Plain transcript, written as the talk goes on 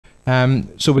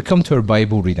So we come to our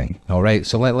Bible reading, all right?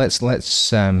 So let's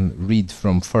read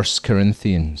from 1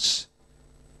 Corinthians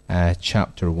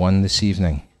chapter 1 this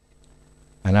evening.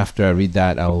 And after I read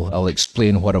that, I'll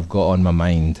explain what I've got on my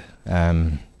mind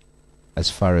as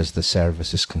far as the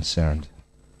service is concerned.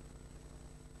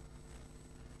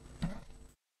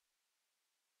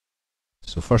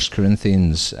 So 1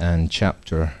 Corinthians and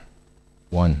chapter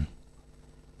 1,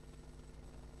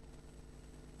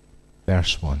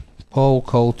 verse 1. Paul,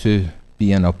 called to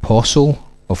be an apostle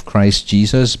of Christ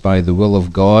Jesus by the will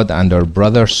of God, and our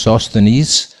brother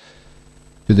Sosthenes,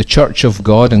 to the church of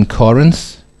God in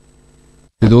Corinth,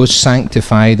 to those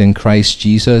sanctified in Christ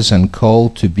Jesus and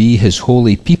called to be his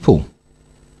holy people,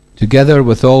 together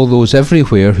with all those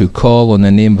everywhere who call on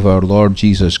the name of our Lord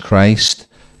Jesus Christ,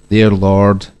 their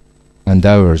Lord and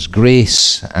ours.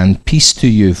 Grace and peace to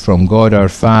you from God our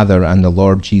Father and the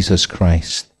Lord Jesus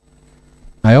Christ.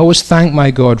 I always thank my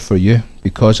God for you,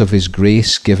 because of his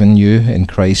grace given you in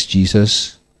Christ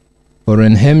Jesus. For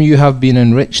in him you have been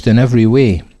enriched in every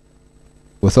way,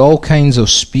 with all kinds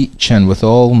of speech and with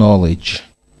all knowledge,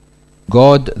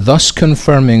 God thus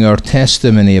confirming our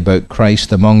testimony about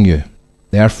Christ among you.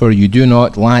 Therefore you do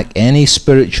not lack any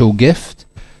spiritual gift,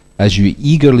 as you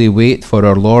eagerly wait for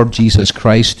our Lord Jesus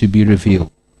Christ to be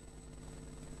revealed.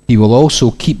 He will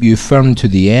also keep you firm to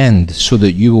the end, so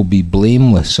that you will be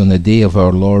blameless on the day of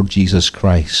our Lord Jesus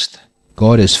Christ.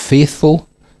 God is faithful,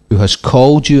 who has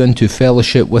called you into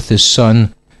fellowship with his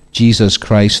Son, Jesus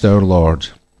Christ our Lord.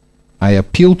 I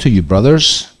appeal to you,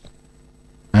 brothers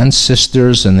and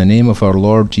sisters, in the name of our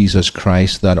Lord Jesus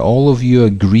Christ, that all of you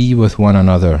agree with one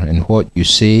another in what you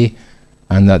say,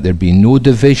 and that there be no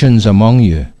divisions among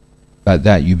you, but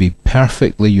that you be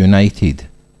perfectly united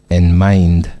in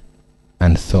mind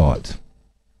and thought.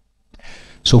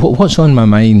 So what's on my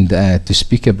mind to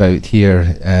speak about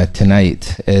here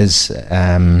tonight is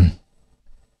the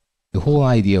whole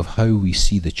idea of how we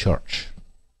see the church.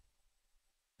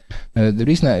 Now, the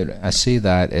reason I say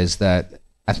that is that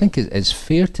I think it's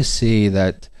fair to say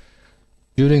that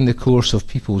during the course of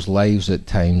people's lives at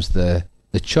times, the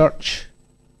church,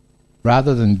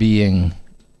 rather than being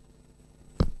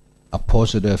a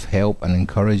positive help and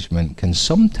encouragement, can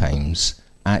sometimes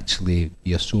actually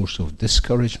be a source of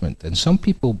discouragement. And some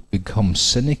people become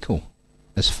cynical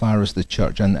as far as the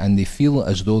church, and they feel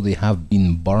as though they have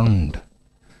been burned,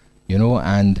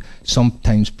 and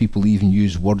sometimes people even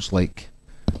use words like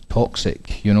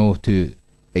toxic, to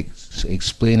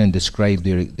explain and describe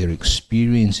their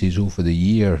experiences over the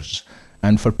years.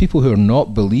 And for people who are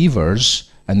not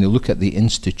believers and they look at the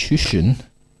institution,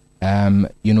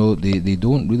 they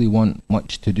don't really want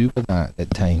much to do with that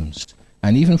at times.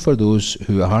 And even for those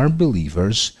who are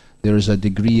believers, there is a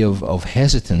degree of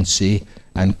hesitancy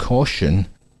and caution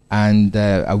and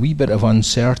a wee bit of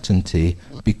uncertainty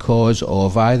because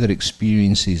of either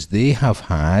experiences they have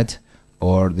had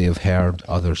or they have heard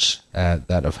others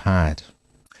that have had.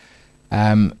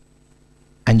 And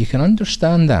you can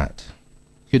understand that.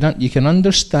 You can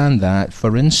understand that,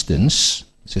 for instance,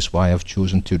 this is why I've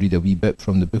chosen to read a wee bit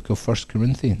from the book of 1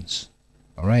 Corinthians.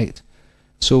 All right?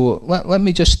 So let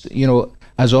me just,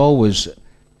 as always,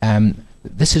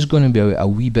 this is going to be a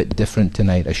wee bit different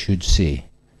tonight, I should say,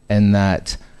 in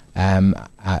that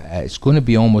it's going to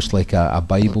be almost like a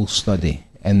Bible study,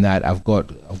 in that I've got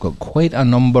quite a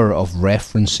number of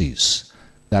references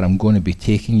that I'm going to be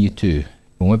taking you to.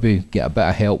 We'll maybe get a bit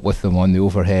of help with them on the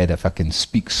overhead if I can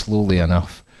speak slowly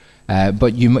enough.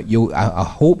 But I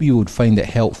hope you would find it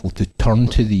helpful to turn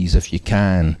to these if you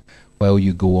can while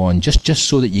you go on, just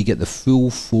so that you get the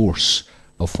full force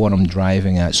of what I'm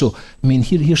driving at. So,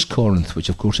 here's Corinth, which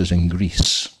of course is in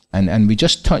Greece. And we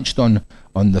just touched on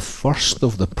the first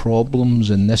of the problems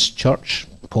in this church.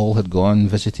 Paul had gone,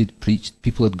 visited, preached,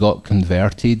 people had got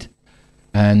converted,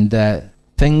 and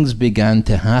things began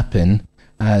to happen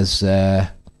as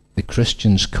the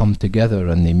Christians come together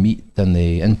and they meet and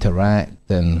they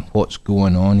interact and what's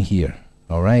going on here.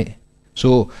 All right?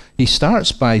 So he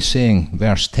starts by saying,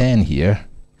 verse 10 here,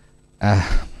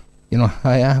 I've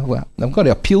got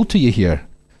to appeal to you here.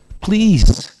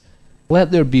 Please,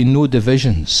 let there be no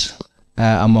divisions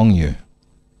among you.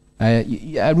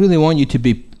 I really want you to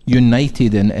be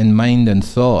united in mind and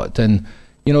thought. And,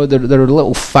 there are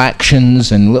little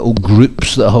factions and little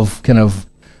groups that have kind of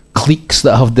cliques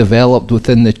that have developed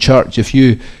within the church. If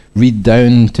you read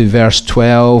down to verse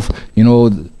 12,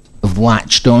 have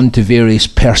latched on to various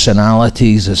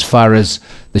personalities as far as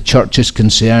the church is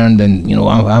concerned, and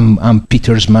I'm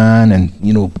Peter's man, and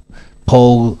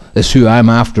Paul is who I'm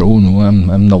after. Oh no,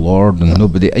 I'm the Lord, and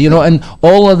nobody, and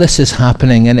all of this is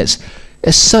happening, and it's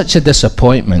such a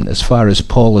disappointment as far as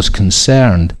Paul is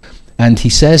concerned. And he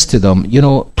says to them,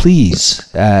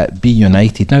 please be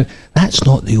united. Now, that's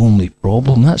not the only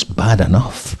problem. That's bad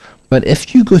enough. But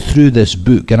if you go through this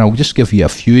book, and I'll just give you a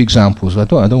few examples. I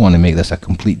don't want to make this a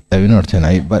complete downer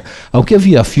tonight, but I'll give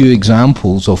you a few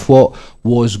examples of what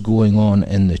was going on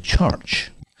in the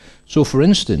church. So, for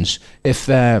instance, if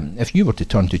you were to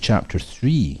turn to chapter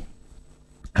 3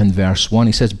 and verse 1,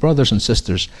 he says, brothers and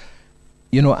sisters,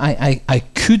 I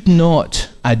could not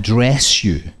address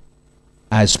you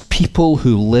as people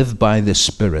who live by the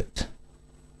Spirit,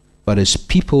 but as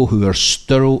people who are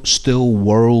still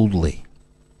worldly,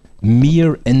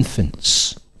 mere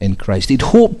infants in Christ. He'd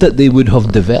hoped that they would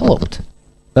have developed,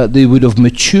 that they would have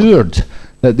matured,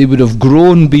 that they would have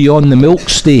grown beyond the milk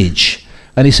stage.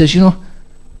 And he says,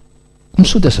 I'm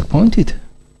so disappointed.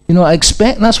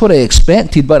 That's what I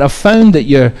expected, but I've found that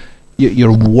you're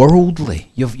worldly.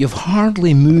 You've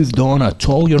hardly moved on at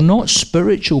all. You're not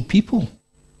spiritual people.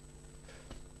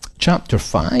 Chapter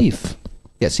 5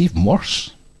 gets even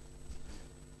worse.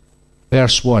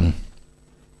 Verse 1.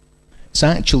 It's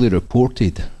actually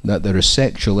reported that there is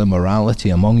sexual immorality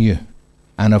among you,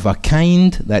 and of a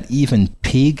kind that even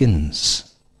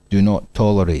pagans do not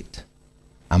tolerate.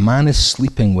 A man is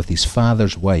sleeping with his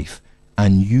father's wife,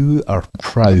 and you are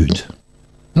proud.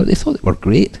 They thought they were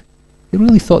great. They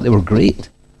really thought they were great.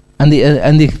 And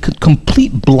they could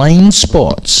complete blind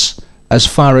spots as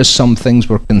far as some things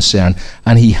were concerned.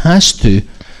 And he has to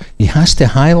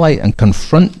highlight and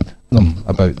confront them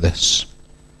about this.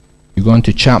 You go on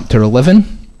to chapter 11,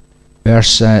 verse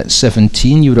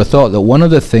 17. You would have thought that one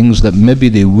of the things that maybe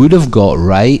they would have got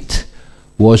right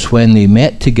was when they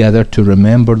met together to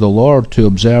remember the Lord, to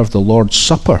observe the Lord's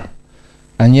Supper.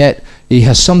 And yet he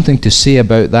has something to say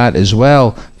about that as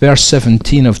well. Verse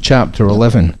 17 of chapter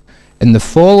 11. In the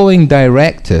following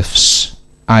directives,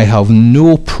 I have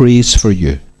no praise for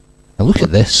you. Now look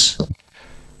at this.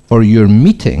 For your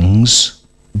meetings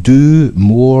do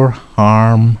more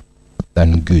harm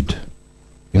than good.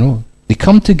 They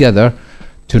come together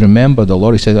to remember the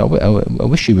Lord. He said, I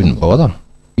wish you wouldn't bother.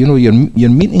 Your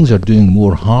meetings are doing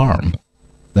more harm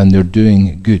than they're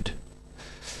doing good.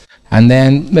 And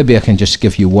then maybe I can just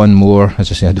give you one more.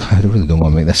 As I say, I really don't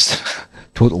want to make this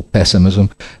total pessimism.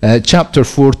 Chapter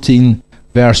 14,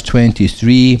 verse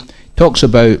 23, talks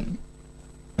about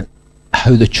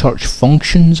how the church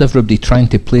functions, everybody trying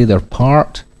to play their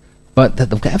part, but that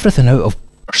they've got everything out of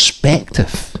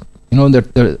perspective. And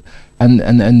the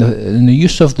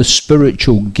use of the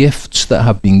spiritual gifts that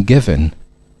have been given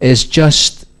is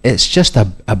just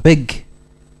a big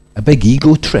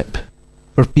ego trip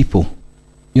for people.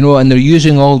 And they're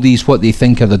using all these, what they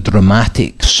think are the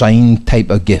dramatic sign type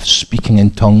of gifts, speaking in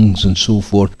tongues and so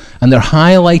forth. And they're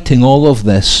highlighting all of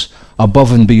this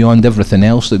above and beyond everything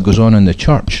else that goes on in the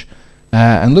church.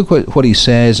 And look what he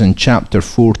says in chapter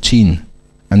 14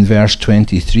 and verse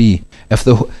 23. If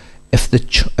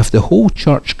the whole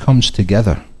church comes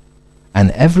together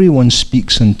and everyone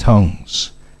speaks in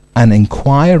tongues and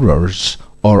inquirers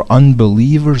or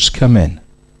unbelievers come in,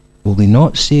 will they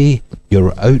not say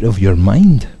you're out of your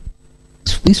mind?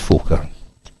 These folk are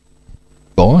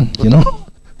gone,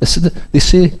 They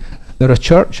say they're a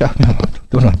church. I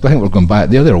think we're going back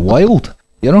there. They're wild,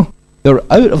 They're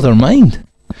out of their mind.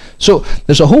 So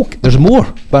there's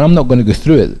more, but I'm not going to go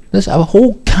through it. There's a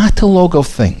whole catalogue of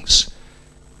things.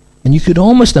 And you could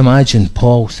almost imagine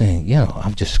Paul saying,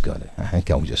 I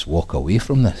think I'll just walk away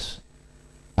from this.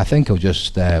 I think I'll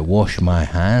just wash my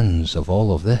hands of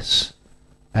all of this.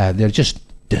 They're just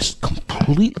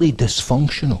completely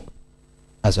dysfunctional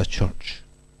as a church.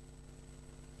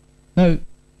 Now,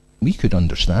 we could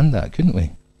understand that, couldn't we?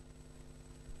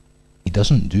 He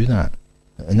doesn't do that.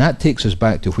 And that takes us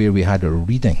back to where we had our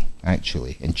reading,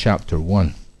 actually, in chapter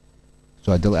 1.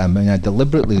 So I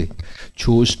deliberately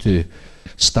chose to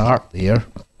start there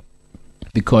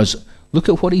because look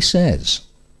at what he says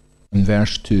in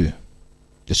verse 2.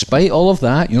 Despite all of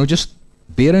that, just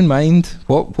bear in mind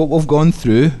what we've gone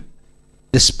through.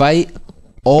 Despite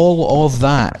all of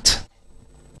that,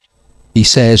 he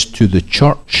says to the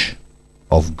church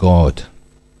of God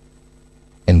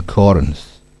in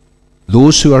Corinth,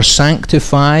 those who are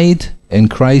sanctified in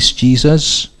Christ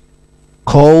Jesus,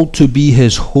 called to be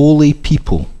his holy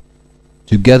people,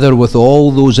 together with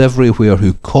all those everywhere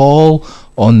who call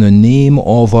on the name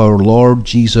of our Lord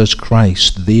Jesus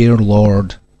Christ, their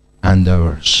Lord and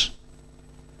ours.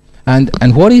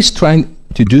 And what he's trying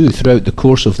to do throughout the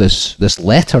course of this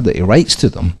letter that he writes to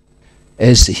them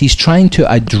is he's trying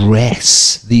to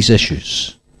address these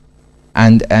issues.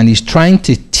 And he's trying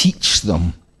to teach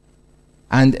them.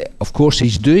 And of course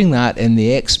he's doing that in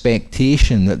the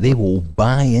expectation that they will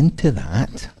buy into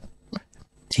that,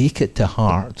 take it to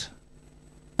heart,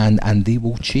 and they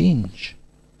will change.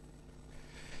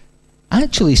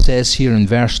 Actually says here in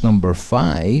verse number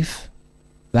 5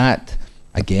 that,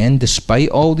 again, despite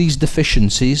all these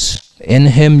deficiencies, in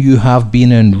him you have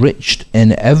been enriched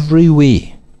in every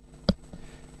way.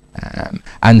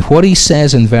 And what he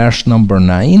says in verse number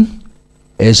 9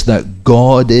 is that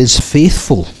God is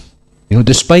faithful.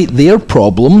 Despite their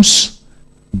problems,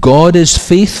 God is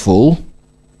faithful,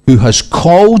 who has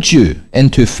called you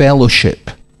into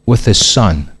fellowship with his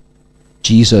Son,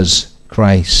 Jesus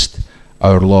Christ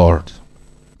our Lord.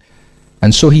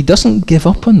 And so he doesn't give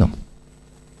up on them.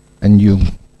 And you,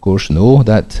 of course, know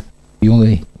that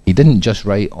he didn't just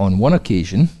write on one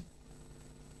occasion.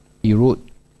 He wrote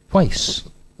twice.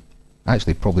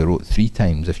 Actually, probably wrote 3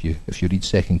 times if you read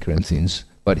 2 Corinthians.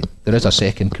 But there is a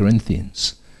 2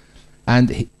 Corinthians.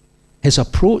 And his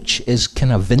approach is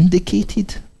kind of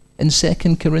vindicated in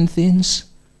 2 Corinthians,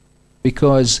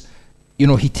 because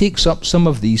he takes up some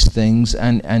of these things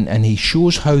and he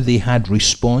shows how they had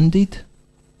responded,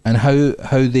 and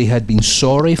how they had been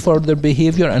sorry for their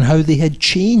behaviour, and how they had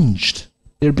changed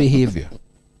their behaviour.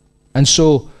 And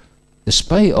so,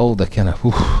 despite all the kind of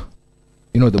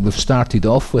that we've started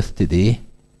off with today,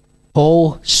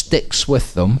 Paul sticks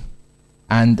with them,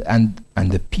 and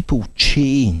the people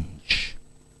change.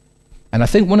 And I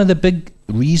think one of the big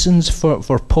reasons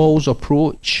for Paul's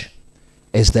approach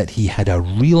is that he had a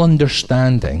real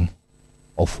understanding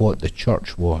of what the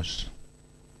church was.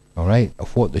 All right,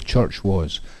 of what the church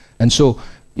was. And so,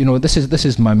 this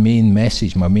is my main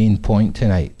message, my main point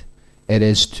tonight. It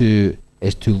is to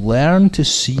learn to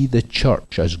see the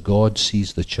church as God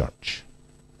sees the church.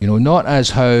 Not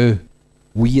as how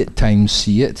we at times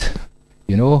see it,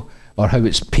 or how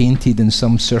it's painted in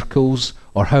some circles,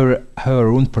 or how our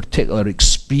own particular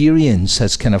experience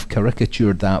has kind of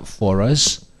caricatured that for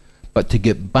us. But to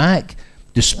get back,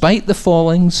 despite the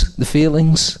failings,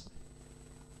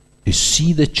 to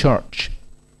see the church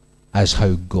as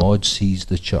how God sees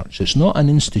the church. It's not an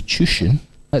institution.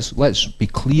 Let's be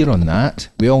clear on that.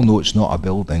 We all know it's not a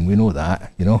building. We know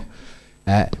that,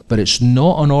 but it's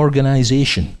not an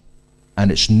organisation,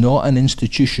 and it's not an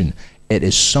institution. It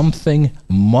is something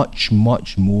much,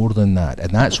 much more than that.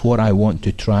 And that's what I want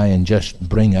to try and just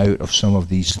bring out of some of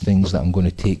these things that I'm going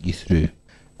to take you through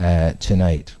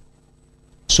tonight.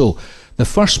 So, the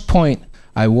first point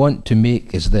I want to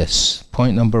make is this.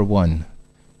 Point number 1.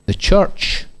 The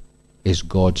church is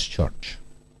God's church.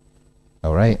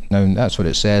 All right? Now, that's what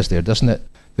it says there, doesn't it?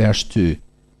 Verse 2.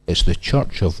 It's the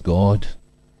church of God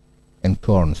in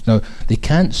Corinth. Now, they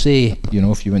can't say,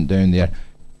 if you went down there,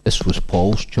 this was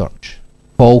Paul's church.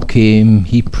 Paul came,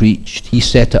 he preached, he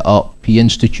set it up, he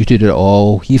instituted it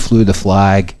all, he flew the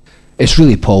flag. It's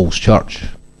really Paul's church.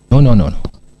 No.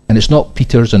 And it's not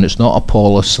Peter's, and it's not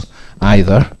Apollos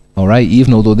either, all right,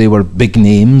 even although they were big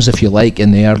names, if you like,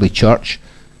 in the early church.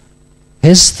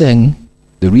 His thing,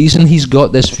 the reason he's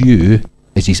got this view,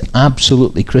 is he's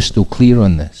absolutely crystal clear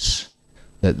on this,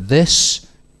 that this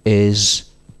is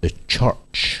the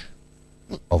church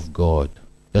of God.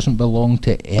 It doesn't belong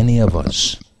to any of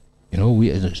us.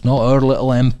 It's not our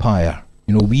little empire.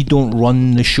 We don't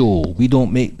run the show. We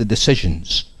don't make the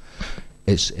decisions.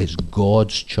 It's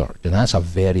God's church, and that's a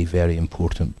very, very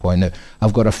important point. Now,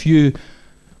 I've got a few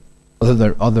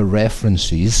other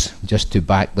references just to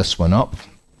back this one up.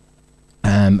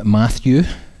 Matthew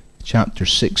chapter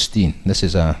 16. This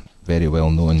is a very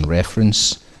well-known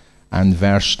reference, and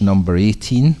verse number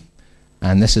 18.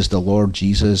 And this is the Lord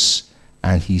Jesus,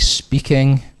 and he's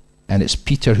speaking, and it's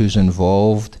Peter who's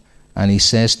involved. And he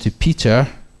says to Peter,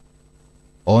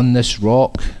 on this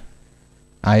rock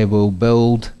I will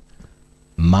build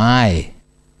my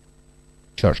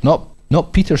church.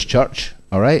 Not Peter's church,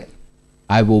 all right?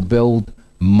 I will build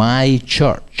my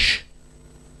church,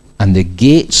 and the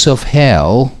gates of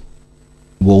hell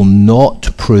will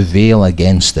not prevail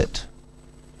against it.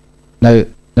 Now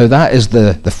that is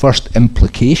the first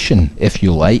implication, if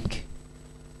you like,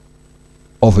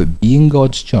 of it being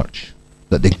God's church.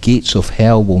 That the gates of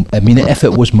hell will... if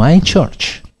it was my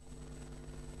church,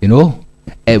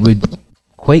 it would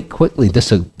quite quickly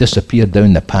disappear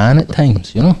down the pan at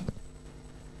times,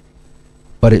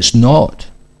 But it's not.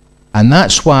 And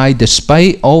that's why,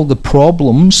 despite all the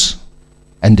problems,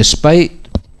 and despite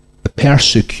the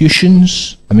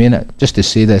persecutions... just to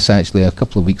say this, actually, a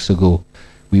couple of weeks ago,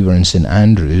 we were in St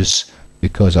Andrews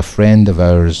because a friend of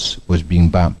ours was being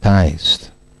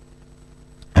baptised.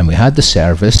 And we had the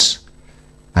service...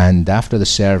 And after the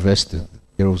service, the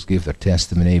girls gave their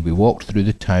testimony. We walked through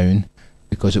the town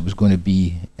because it was going to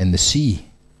be in the sea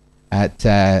at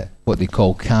what they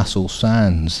call Castle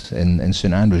Sands in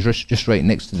St Andrews, just right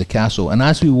next to the castle. And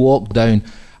as we walked down,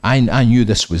 I knew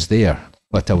this was there,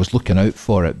 but I was looking out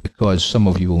for it because some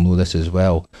of you will know this as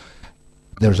well.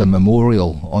 There's a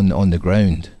memorial on the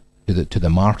ground to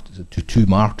two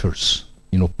martyrs.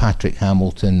 You know, Patrick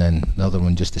Hamilton, and the other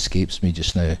one just escapes me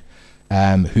just now,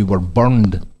 who were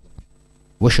burned.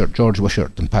 George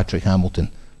Wishart and Patrick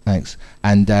Hamilton. Thanks.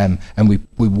 And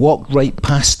we walked right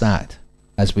past that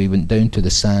as we went down to the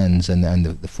sands, and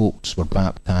the folks were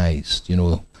baptized. You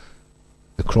know,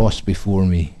 the cross before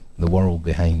me, the world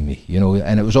behind me. You know,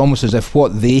 and it was almost as if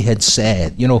what they had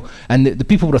said. You know, and the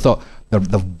people would have thought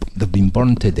they've been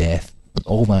burned to death.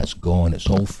 All that's gone. It's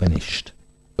all finished.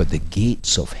 But the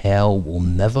gates of hell will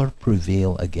never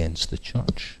prevail against the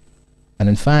church. And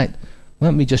in fact,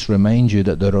 let me just remind you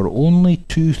that there are only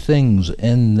two things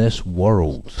in this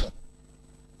world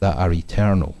that are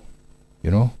eternal,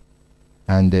 you know,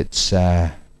 and it's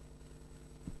the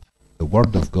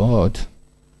Word of God,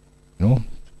 you know,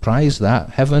 prize that.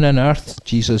 Heaven and earth,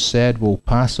 Jesus said, will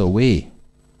pass away.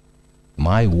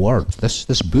 My Word,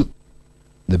 this book,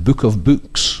 the book of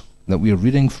books that we're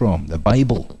reading from, the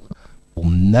Bible, will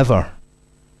never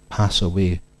pass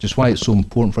away. Just why it's so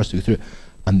important for us to go through it.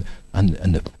 And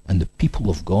the people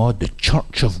of God, the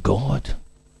church of God.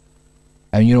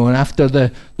 And you know, and after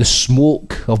the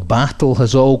smoke of battle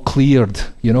has all cleared,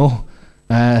 you know,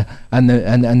 and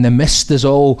the mist is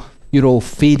all, you know,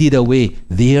 faded away,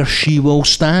 there she will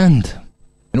stand.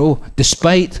 You know,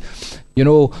 despite, you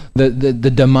know, the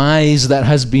demise that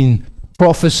has been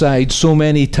prophesied so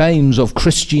many times of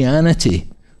Christianity,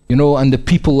 you know, and the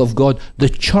people of God, the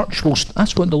church will,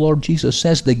 that's what the Lord Jesus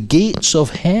says, the gates of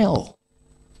hell.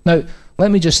 Now,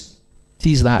 let me just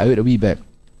tease that out a wee bit.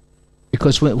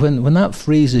 Because when that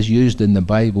phrase is used in the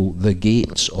Bible, the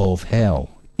gates of hell,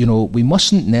 you know, we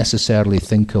mustn't necessarily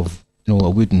think of, you know,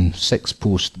 a wooden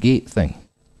six-post gate thing.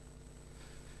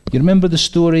 You remember the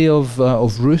story of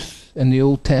Ruth in the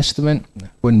Old Testament,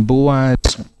 when Boaz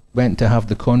went to have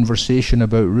the conversation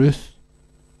about Ruth,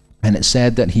 and it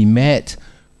said that he met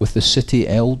with the city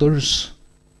elders,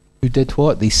 who did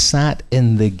what? They sat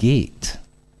in the gate.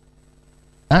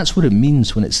 That's what it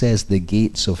means when it says the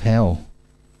gates of hell.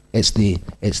 It's the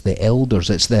elders.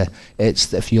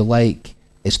 It's if you like,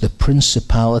 it's the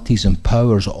principalities and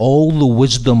powers, all the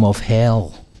wisdom of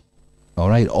hell. All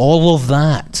right, all of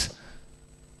that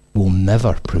will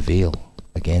never prevail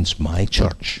against my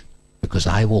church, because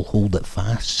I will hold it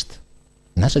fast.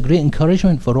 And that's a great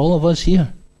encouragement for all of us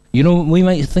here. You know, we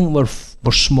might think we're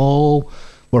small.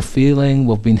 We're failing,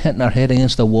 we've been hitting our head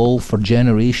against a wall for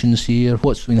generations here,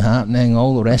 what's been happening,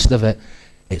 all the rest of it.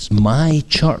 It's my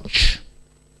church,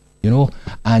 you know,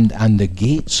 and the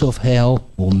gates of hell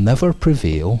will never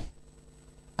prevail,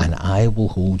 and I will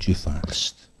hold you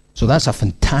fast. So that's a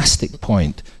fantastic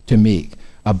point to make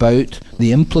about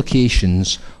the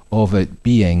implications of it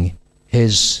being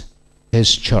his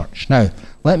church. Now,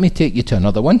 let me take you to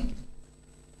another one,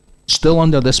 still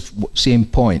under this same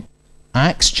point.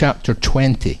 Acts chapter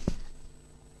 20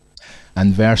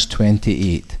 and verse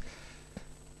 28.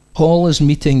 Paul is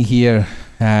meeting here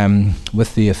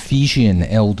with the Ephesian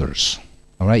elders.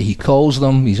 All right, he calls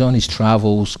them, he's on his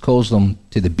travels, calls them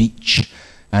to the beach,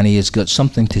 and he has got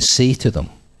something to say to them.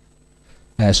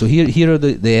 So here are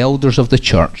the elders of the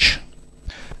church.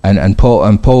 And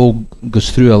Paul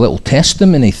goes through a little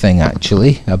testimony thing,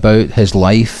 actually, about his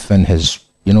life and his,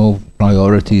 you know,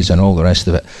 priorities and all the rest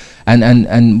of it.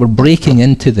 And we're breaking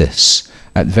into this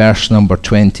at verse number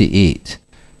 28.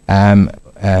 And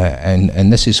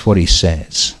this is what he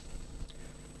says.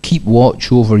 Keep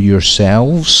watch over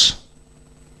yourselves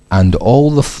and all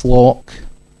the flock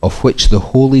of which the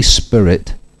Holy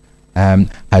Spirit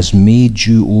has made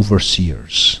you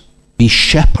overseers. Be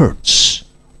shepherds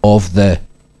of the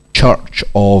church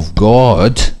of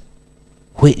God,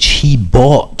 which he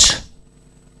bought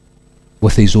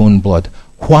with his own blood.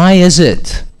 Why is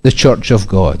it the church of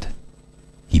God?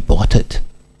 He bought it.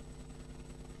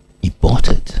 He bought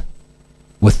it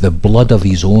with the blood of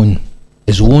his own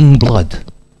blood.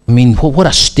 I mean, what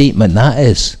a statement that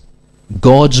is.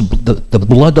 The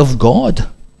blood of God,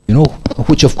 you know,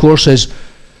 which of course is,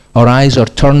 our eyes are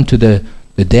turned to the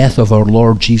death of our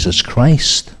Lord Jesus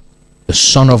Christ, the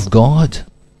Son of God,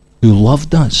 who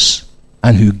loved us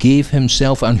and who gave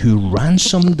himself and who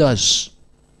ransomed us.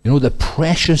 You know, the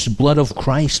precious blood of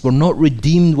Christ. We're not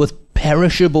redeemed with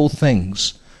perishable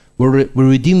things. We're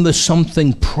redeemed with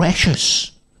something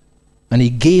precious. And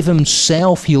he gave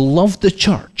himself. He loved the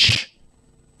church.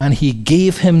 And he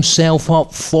gave himself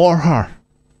up for her.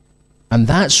 And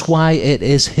that's why it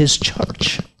is his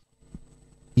church.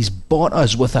 He's bought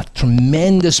us with a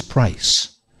tremendous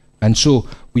price. And so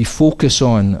we focus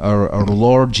on our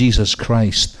Lord Jesus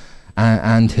Christ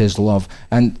and his love.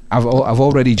 And I've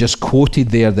already just quoted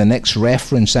there the next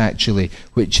reference, actually,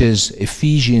 which is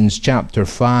Ephesians chapter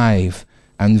 5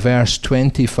 and verse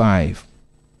 25.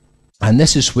 And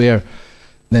this is where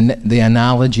the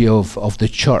analogy of the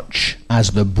church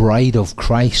as the bride of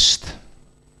Christ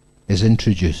is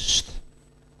introduced.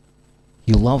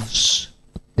 He loves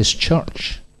his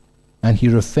church, and he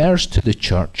refers to the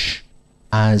church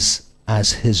as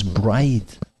his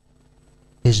bride,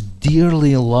 his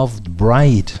dearly loved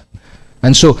bride.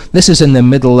 And so this is in the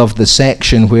middle of the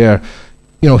section where,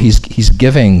 he's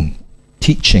giving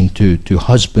teaching to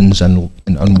husbands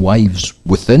and wives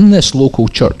within this local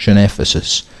church in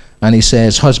Ephesus. And he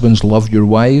says, husbands, love your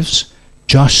wives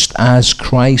just as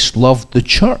Christ loved the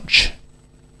church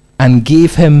and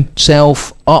gave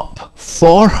himself up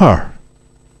for her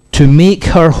to make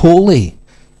her holy,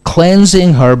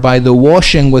 cleansing her by the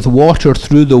washing with water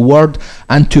through the word,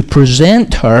 and to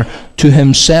present her to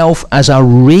himself as a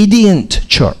radiant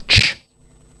church,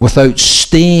 without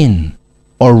stain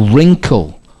or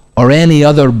wrinkle or any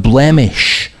other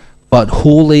blemish, but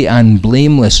holy and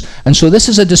blameless. And so this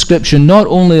is a description not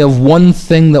only of one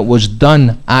thing that was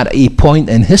done at a point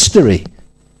in history,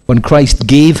 when Christ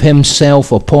gave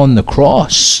himself upon the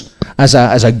cross as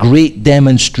a great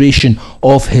demonstration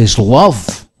of his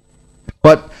love,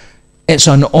 but it's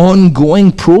an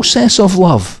ongoing process of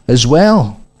love as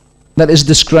well that is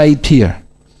described here.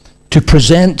 To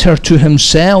present her to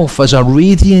himself as a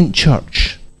radiant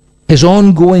church, his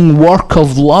ongoing work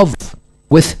of love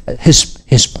with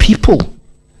his people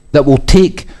that will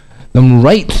take them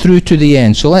right through to the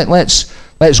end. So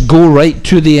let's go right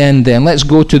to the end then. Let's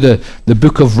go to the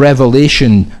book of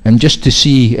Revelation, and just to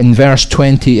see in verse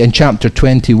 20, in chapter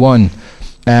 21,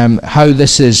 how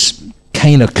this is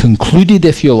kind of concluded,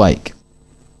 if you like.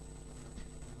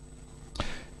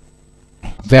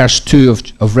 Verse 2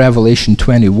 of Revelation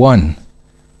 21,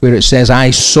 where it says,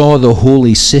 I saw the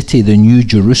holy city, the new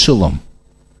Jerusalem,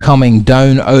 coming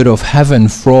down out of heaven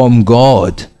from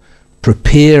God,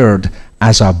 prepared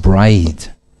as a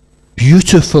bride,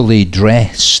 beautifully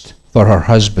dressed for her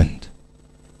husband.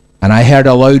 And I heard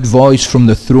a loud voice from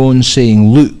the throne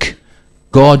saying, look,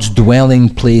 God's dwelling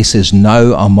place is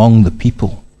now among the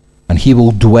people, and he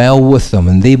will dwell with them,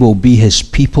 and they will be his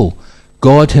people.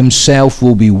 God himself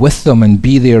will be with them and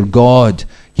be their God.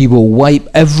 He will wipe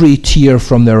every tear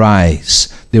from their eyes.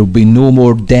 There will be no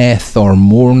more death or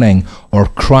mourning or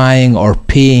crying or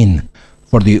pain,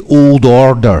 for the old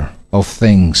order of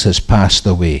things has passed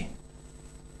away.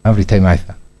 Every time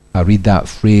I read that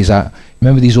phrase, I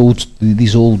remember these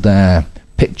old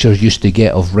pictures used to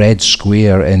get of Red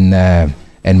Square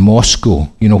in Moscow,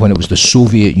 when it was the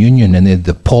Soviet Union, and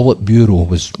the Politburo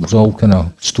was all kind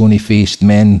of stony-faced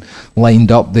men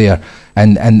lined up there,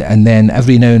 and then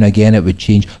every now and again it would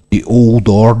change. The old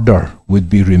order would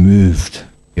be removed.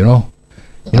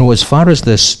 As far as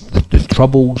the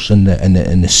troubles and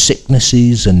the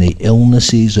sicknesses and the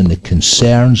illnesses and the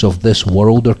concerns of this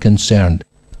world are concerned,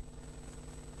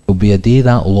 there'll be a day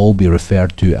that will all be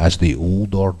referred to as the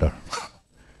old order,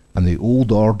 and the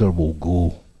old order will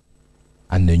go,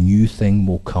 and the new thing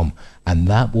will come, and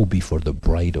that will be for the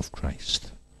bride of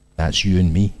Christ. That's you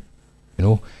and me.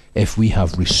 If we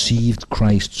have received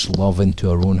Christ's love into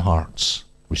our own hearts,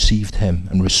 received him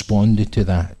and responded to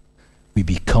that, we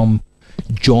become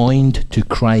joined to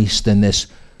Christ in this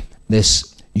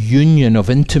union of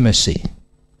intimacy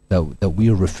that we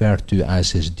refer to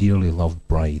as his dearly loved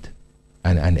bride.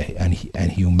 And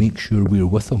he'll make sure we're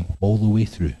with him all the way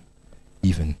through,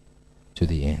 even to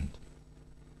the end.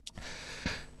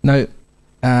 Now,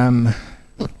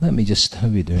 let me just, how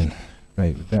are we doing?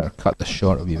 Right, we better cut this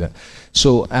short a wee bit.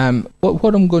 So,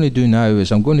 what I'm going to do now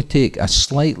is I'm going to take a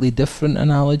slightly different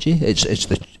analogy. It's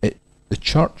the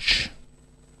church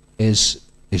is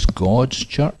God's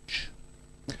church.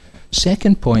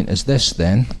 Second point is this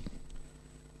then.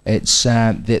 It's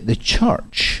that the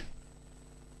church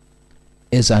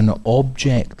is an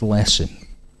object lesson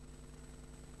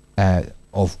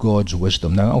of God's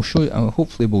wisdom. Now, I'll show you.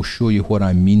 Hopefully, we'll show you what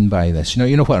I mean by this.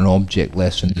 You know what an object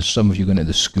lesson is. Some of you go into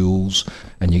the schools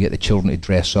and you get the children to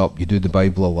dress up. You do the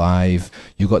Bible Alive.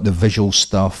 You got the visual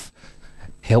stuff.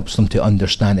 Helps them to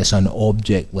understand it's an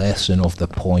object lesson of the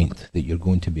point that you're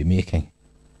going to be making.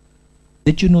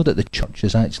 Did you know that the church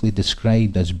is actually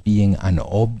described as being an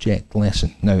object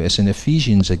lesson? Now, it's in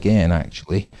Ephesians again,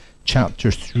 actually, chapter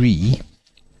 3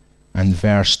 and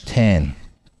verse 10.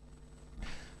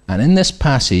 And in this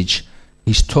passage,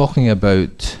 he's talking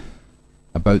about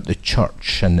the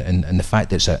church and the fact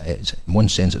that it's in one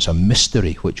sense it's a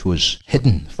mystery which was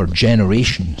hidden for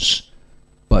generations,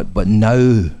 but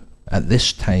now at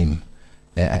this time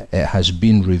It has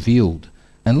been revealed.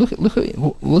 And look at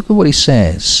what he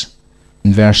says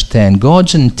in verse 10.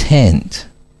 God's intent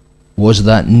was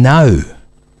that now,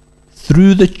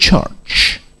 through the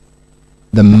church,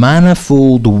 the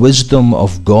manifold wisdom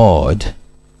of God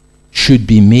should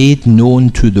be made known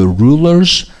to the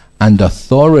rulers and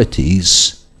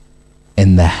authorities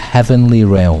in the heavenly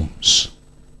realms.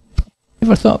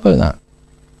 Ever thought about that?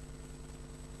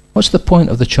 What's the point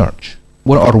of the church?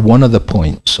 What are one of the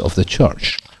points of the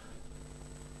church?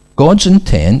 God's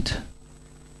intent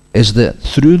is that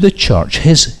through the church,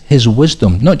 his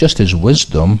wisdom, not just his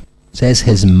wisdom, it says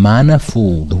his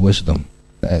manifold wisdom.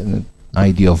 The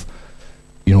idea of,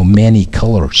 many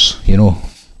colours,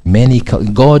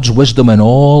 God's wisdom in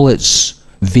all its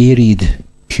varied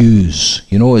hues,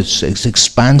 its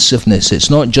expansiveness. It's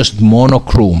not just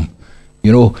monochrome,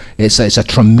 it's a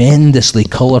tremendously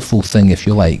colourful thing, if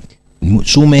you like.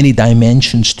 So many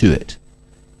dimensions to it.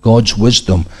 God's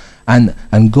wisdom.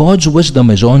 And God's wisdom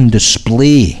is on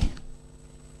display.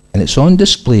 And it's on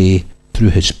display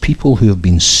through his people who have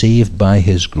been saved by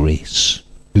his grace,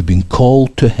 who've been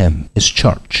called to him, his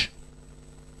church.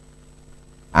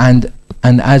 And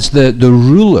as the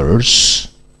rulers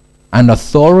and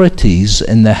authorities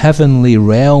in the heavenly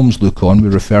realms look on, we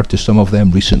referred to some of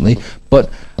them recently, but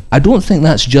I don't think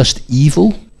that's just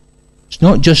evil. It's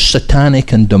not just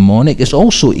satanic and demonic, it's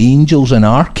also angels and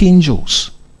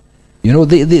archangels. They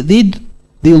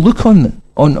look on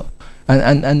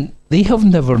and they have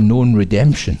never known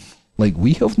redemption like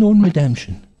we have known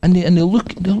redemption. And they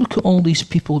look at all these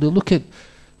people. They look at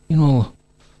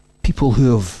people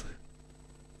who have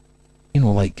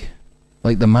like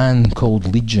the man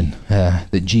called Legion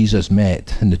that Jesus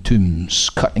met in the tombs,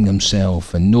 cutting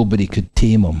himself, and nobody could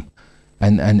tame him.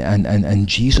 And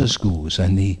Jesus goes,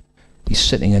 and he's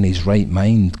sitting in his right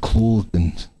mind, clothed,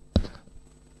 and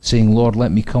saying, Lord,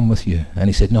 let me come with you. And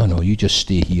he said, no, you just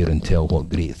stay here and tell what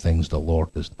great things the Lord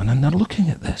has done. And they're looking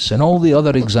at this, and all the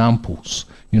other examples,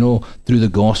 through the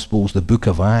Gospels, the book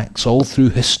of Acts, all through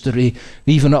history,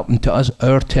 even up into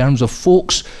our terms of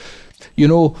folks,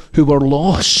 who were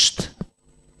lost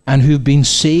and who've been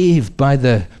saved by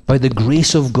the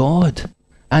grace of God.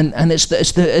 And it's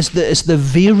the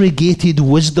variegated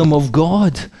wisdom of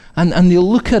God. And they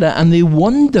look at it and they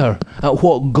wonder at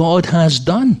what God has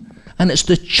done. And it's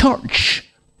the church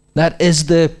that is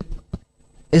the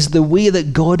way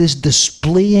that God is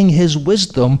displaying his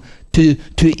wisdom to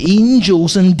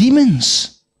angels and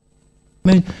demons.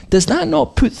 I mean, does that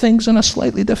not put things in a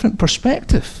slightly different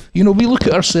perspective? We look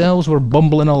at ourselves, we're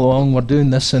bumbling along, we're doing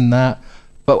this and that.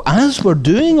 But as we're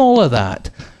doing all of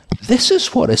that, this is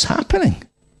what is happening.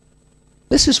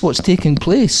 This is what's taking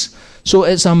place. So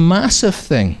it's a massive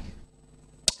thing.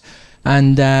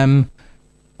 And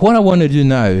what I want to do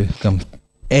now, I'm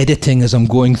editing as I'm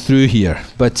going through here,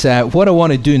 but what I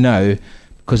want to do now,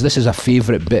 because this is a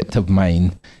favourite bit of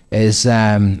mine, is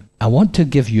I want to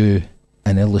give you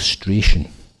an illustration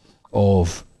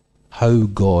of how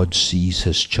God sees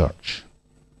his church.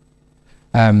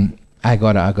 I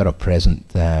got a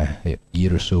present a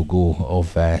year or so ago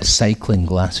of cycling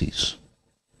glasses.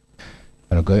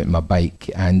 And I got out on my bike,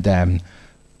 and there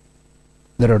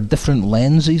are different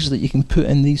lenses that you can put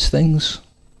in these things.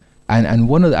 And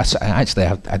one of the, I had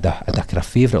a kind of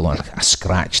favourite one. I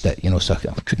scratched it, so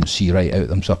I couldn't see right out of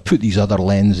them. So I put these other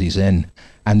lenses in,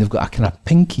 and they've got a kind of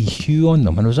pinky hue on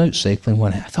them. And I was out cycling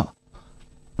one night. I thought,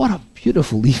 what a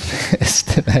beautiful evening it is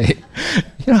tonight.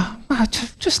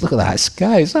 Just look at that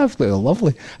sky. It's absolutely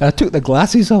lovely. And I took the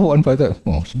glasses off one, but I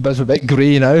thought, it's a bit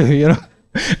grey now,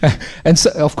 And so,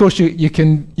 of course, you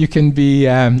can be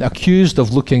accused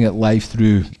of looking at life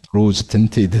through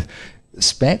rose-tinted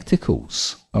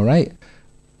spectacles. All right.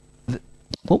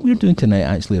 What we're doing tonight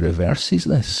actually reverses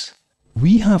this.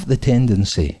 We have the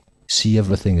tendency to see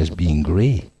everything as being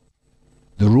grey.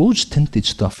 The rose-tinted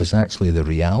stuff is actually the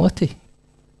reality.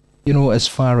 As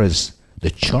far as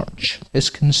the church is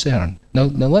concerned. Now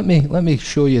let me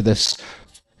show you this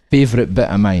favourite bit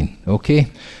of mine.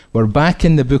 Okay, we're back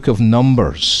in the book of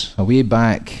Numbers, way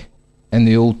back in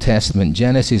the Old Testament: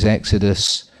 Genesis,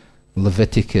 Exodus,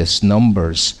 Leviticus,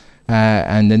 Numbers.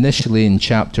 And initially in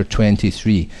chapter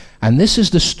 23. And this is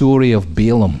the story of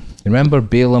Balaam. Remember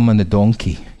Balaam and the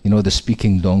donkey, the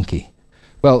speaking donkey?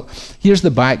 Well, here's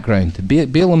the background.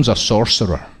 Balaam's a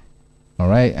sorcerer, all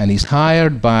right? And he's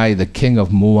hired by the king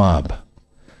of Moab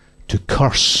to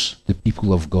curse the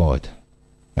people of God,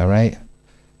 all right?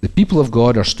 The people of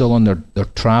God are still on their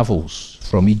travels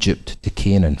from Egypt to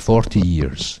Canaan, 40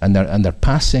 years. And they're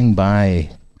passing by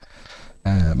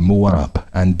Moab,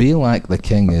 and Balak the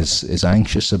king is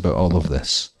anxious about all of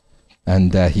this,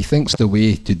 And he thinks the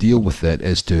way to deal with it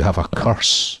is to have a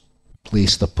curse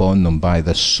placed upon them by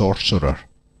this sorcerer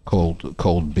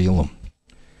called Balaam.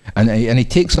 And he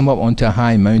takes them up onto a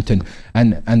high mountain,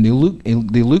 and they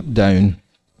look down,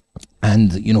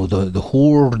 and the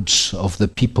hordes of the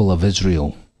people of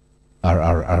Israel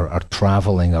are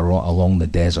traveling along the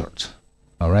desert.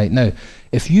 All right, now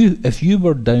if you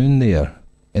were down there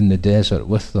in the desert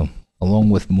with them,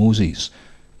 along with Moses,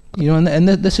 and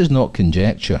this is not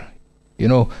conjecture,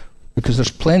 because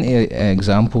there's plenty of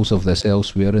examples of this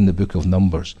elsewhere in the book of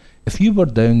Numbers. If you were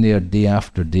down there day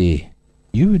after day,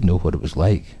 you would know what it was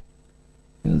like.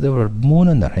 They were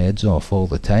moaning their heads off all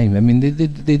the time. I mean,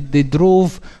 they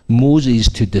drove Moses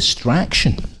to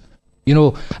distraction,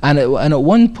 and at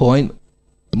one point,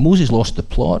 Moses lost the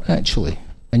plot, actually.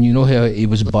 And you know how he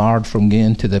was barred from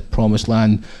getting to the promised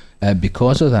land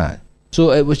because of that.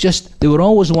 So it was just, they were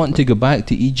always wanting to go back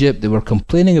to Egypt. They were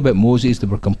complaining about Moses. They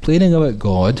were complaining about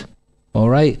God. All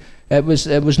right? It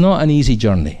was not an easy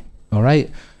journey. All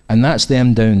right? And that's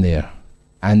them down there.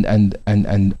 And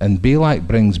Balak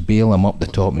brings Balaam up the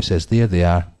top and says, there they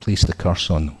are, place the curse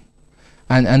on them.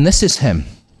 And this is him.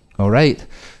 All right?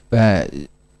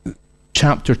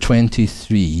 Chapter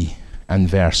 23 and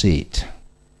verse 8.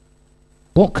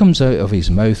 What comes out of his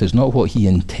mouth is not what he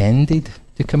intended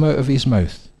to come out of his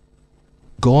mouth.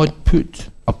 God put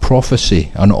a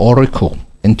prophecy, an oracle,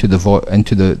 into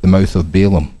the mouth of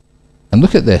Balaam. And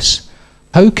look at this.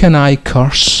 How can I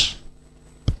curse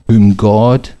whom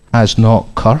God has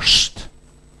not cursed?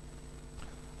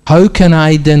 How can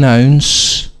I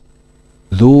denounce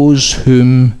those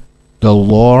whom the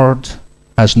Lord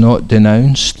has not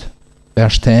denounced?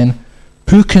 Verse 10.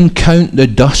 Who can count the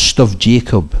dust of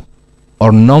Jacob,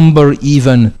 or number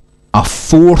even a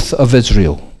fourth of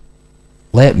Israel?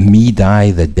 Let me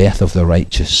die the death of the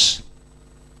righteous,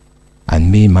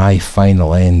 and may my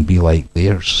final end be like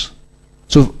theirs.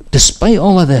 So despite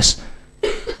all of this,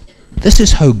 this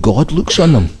is how God looks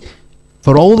on them.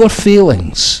 For all their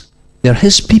failings, they're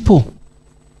his people.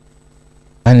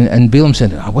 And Balaam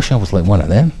said, I wish I was like one of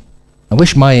them. I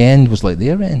wish my end was like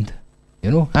their end.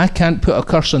 I can't put a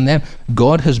curse on them.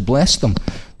 God has blessed them.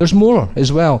 There's more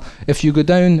as well. If you go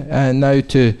down now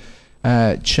to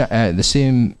the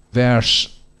same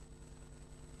verse,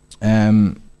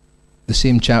 the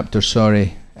same chapter,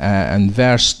 and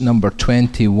verse number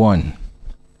 21.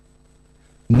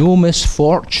 No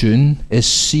misfortune is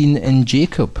seen in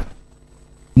Jacob,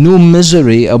 no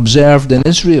misery observed in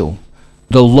Israel.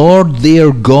 The Lord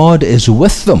their God is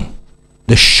with them.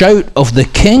 The shout of the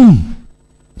king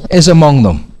is among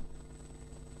them.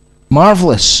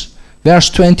 Marvelous. Verse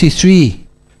 23,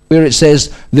 where it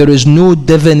says, there is no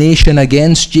divination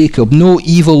against Jacob, no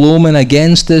evil omen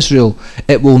against Israel.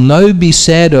 It will now be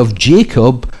said of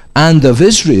Jacob and of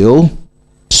Israel,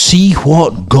 see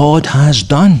what God has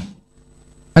done.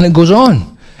 And it goes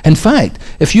on. In fact,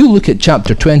 if you look at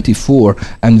chapter 24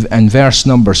 and verse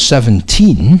number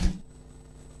 17,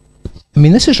 I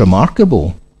mean, this is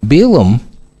remarkable. Balaam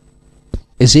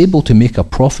is able to make a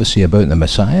prophecy about the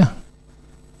Messiah.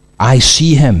 I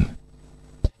see him,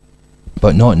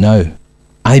 but not now.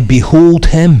 I behold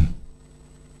him,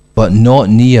 but not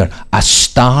near. A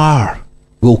star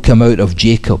will come out of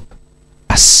Jacob.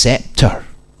 A scepter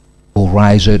will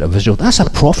rise out of Israel. That's a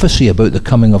prophecy about the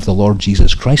coming of the Lord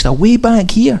Jesus Christ, way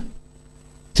back here,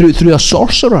 through a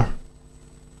sorcerer.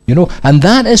 And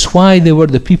that is why they were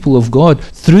the people of God.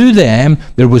 Through them,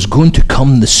 there was going to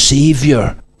come the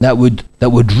Savior that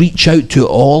would reach out to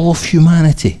all of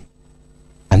humanity.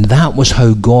 And that was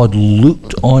how God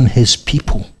looked on his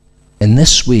people, in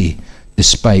this way,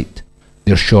 despite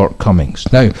their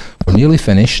shortcomings. Now, we're nearly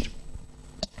finished.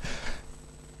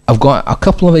 I've got a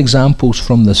couple of examples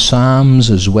from the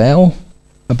Psalms as well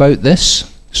about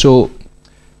this. So,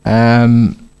 let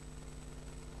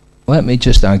me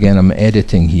just, again, I'm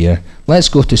editing here. Let's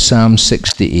go to Psalm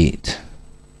 68.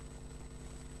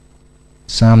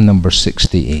 Psalm number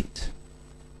 68.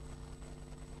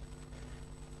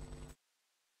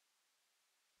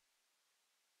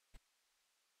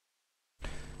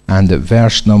 And at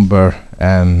verse number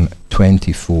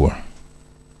 24.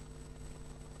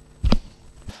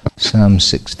 Psalm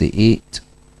 68.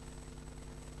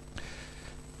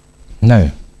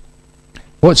 Now,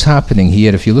 what's happening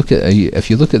here? If you look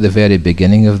at the very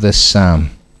beginning of this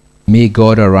psalm, may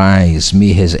God arise,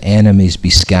 may his enemies be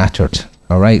scattered.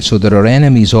 All right, so there are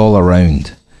enemies all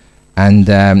around, and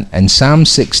in Psalm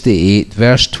 68,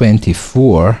 verse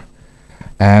 24,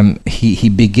 he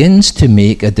begins to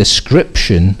make a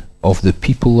description of the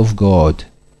people of God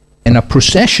in a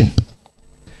procession.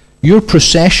 Your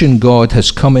procession, God,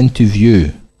 has come into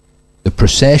view. The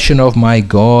procession of my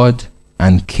God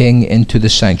and king into the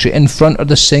sanctuary. In front are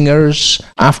the singers,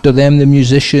 after them the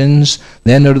musicians,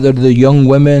 then are there the young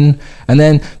women, and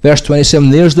then verse 27,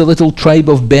 there's the little tribe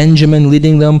of Benjamin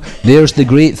leading them, there's the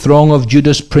great throng of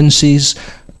Judah's princes,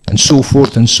 and so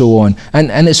forth and so on.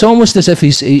 And it's almost as if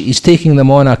he's taking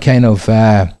them on a kind of,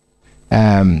 a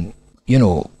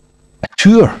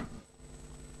tour.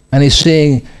 And he's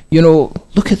saying,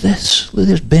 look at this. Look,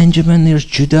 there's Benjamin, there's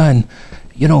Judah, and,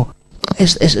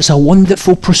 it's a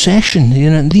wonderful procession.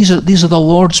 And these are the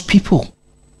Lord's people.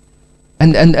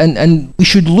 And we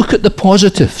should look at the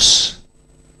positives.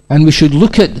 And we should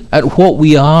look at what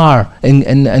we are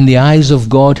in the eyes of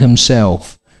God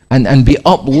himself. And be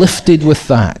uplifted with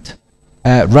that,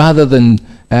 rather than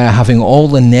having all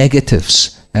the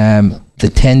negatives,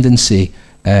 the tendency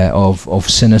of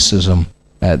cynicism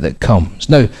that comes.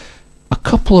 Now, a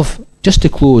couple of, just to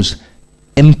close,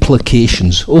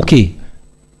 implications. Okay,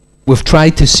 we've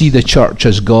tried to see the church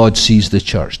as God sees the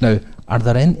church. Now, are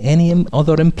there any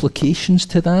other implications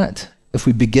to that? If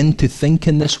we begin to think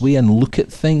in this way and look at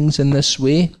things in this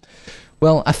way?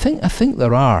 Well, I think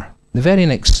there are. The very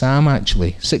next Psalm,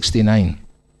 actually, 69.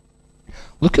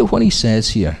 Look at what he says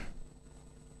here.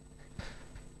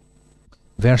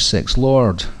 Verse 6,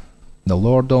 Lord, the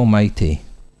Lord Almighty,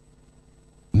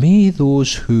 may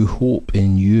those who hope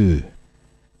in you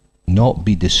not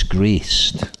be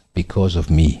disgraced because of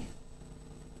me.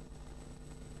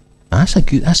 That's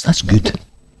good,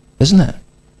 isn't it?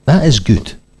 That is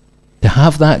good. To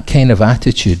have that kind of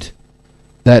attitude,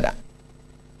 that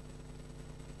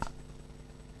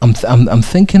I'm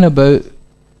thinking about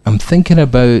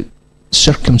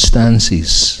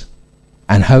circumstances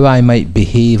and how I might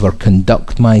behave or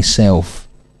conduct myself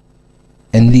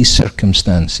in these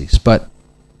circumstances. But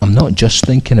I'm not just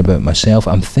thinking about myself,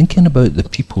 I'm thinking about the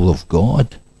people of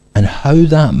God and how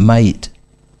that might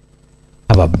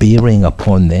have a bearing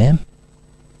upon them.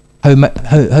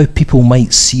 How people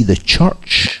might see the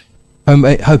church.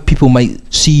 How people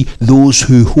might see those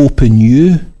who hope in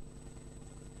you.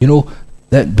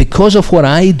 That because of what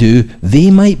I do,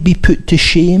 they might be put to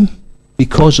shame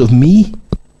because of me.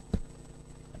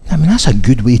 I mean, that's a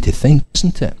good way to think,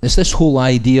 isn't it? It's this whole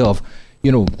idea of,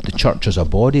 the church as a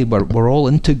body, we're all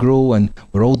integral and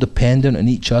we're all dependent on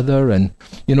each other, and,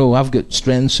 I've got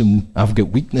strengths and I've got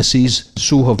weaknesses,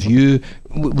 so have you.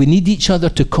 We need each other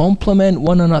to complement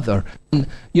one another. And,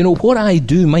 what I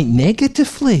do might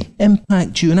negatively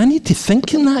impact you, and I need to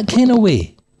think in that kind of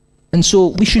way. And so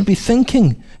we should be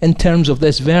thinking in terms of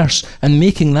this verse and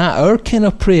making that our kind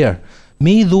of prayer.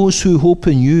 May those who hope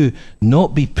in you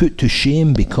not be put to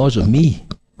shame because of me.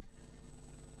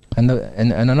 And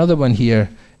another one here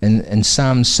in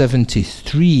Psalm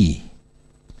 73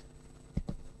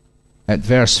 at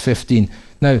verse 15.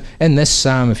 Now, in this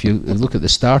psalm, if you look at the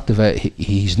start of it,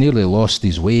 he's nearly lost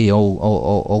his way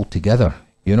altogether.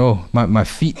 My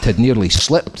feet had nearly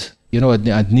slipped.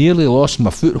 I'd nearly lost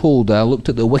my foothold. I looked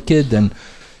at the wicked and,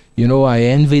 I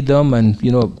envied them and,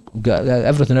 got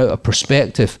everything out of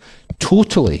perspective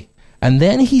totally. And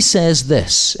then he says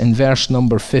this in verse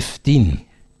number 15.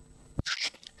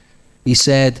 He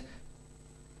said,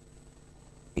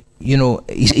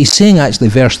 he's saying actually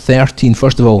verse 13,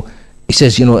 first of all, he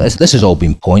says, this has all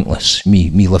been pointless, me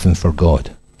living for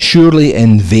God. Surely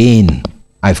in vain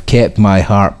I've kept my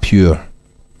heart pure.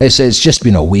 It's just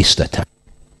been a waste of time.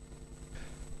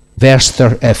 Verse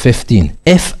 15,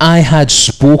 if I had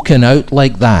spoken out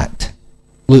like that,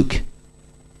 look,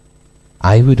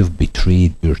 I would have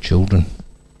betrayed your children.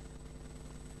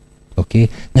 Okay?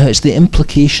 Now it's the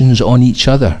implications on each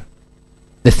other.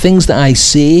 The things that I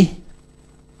say,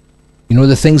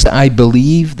 the things that I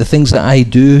believe, the things that I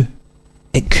do,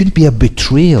 it could be a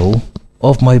betrayal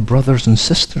of my brothers and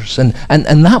sisters. And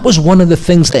that was one of the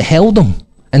things that held them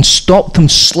and stopped them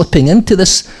slipping into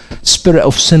this spirit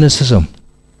of cynicism.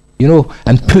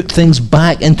 And put things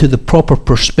back into the proper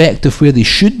perspective where they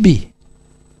should be.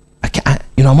 I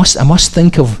must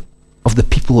think of the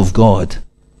people of God,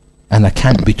 and I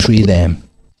can't betray them,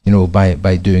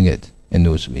 by doing it in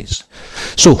those ways.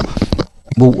 So,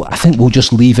 I think we'll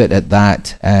just leave it at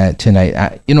that tonight.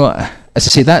 As I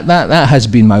say, that has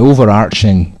been my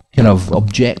overarching kind of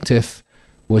objective,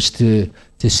 was to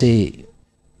say,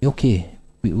 okay,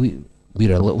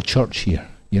 we're a little church here,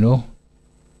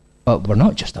 but we're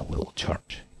not just a little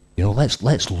church.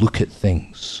 Let's look at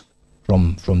things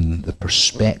from the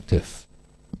perspective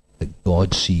that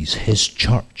God sees His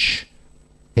church.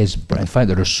 In fact,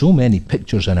 there are so many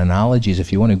pictures and analogies.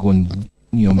 If you want to go and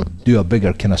do a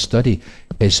bigger kind of study,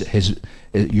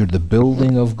 you're the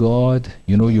building of God.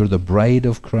 You're the bride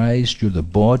of Christ. You're the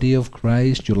body of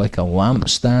Christ. You're like a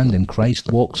lampstand, and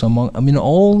Christ walks among.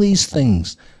 All these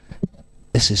things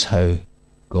This is how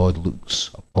God looks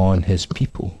upon his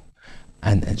people.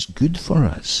 And it's good for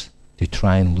us to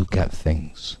try and look at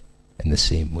things in the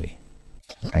same way.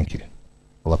 Thank you.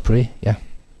 Will I pray? Yeah.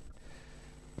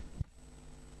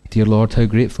 Dear Lord, how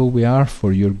grateful we are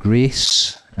for your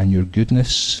grace and your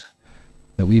goodness,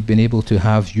 that we've been able to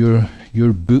have your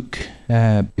book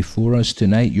before us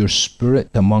tonight, your Spirit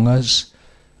among us,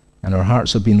 and our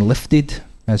hearts have been lifted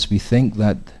as we think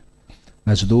that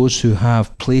as those who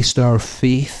have placed our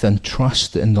faith and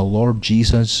trust in the Lord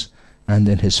Jesus and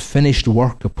in his finished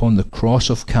work upon the cross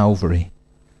of Calvary,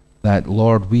 that,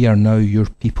 Lord, we are now your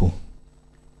people,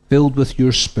 filled with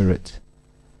your Spirit,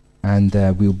 and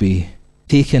we'll be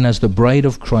taken as the bride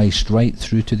of Christ right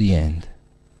through to the end.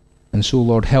 And so,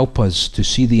 Lord, help us to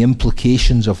see the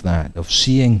implications of that, of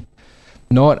seeing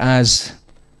not as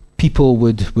people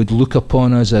would look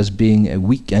upon us as being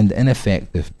weak and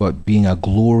ineffective, but being a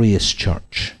glorious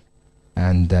church.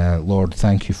 And Lord,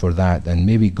 thank you for that. And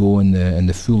may we go in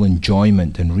the full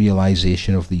enjoyment and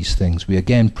realization of these things. We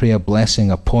again pray a blessing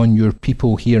upon your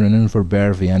people here in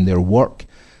Inverbervie and their work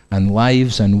and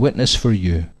lives and witness for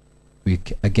you. We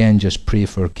again just pray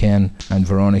for Ken and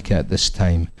Veronica at this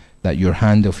time, that your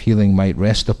hand of healing might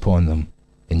rest upon them.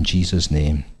 In Jesus'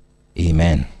 name,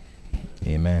 amen.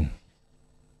 Amen.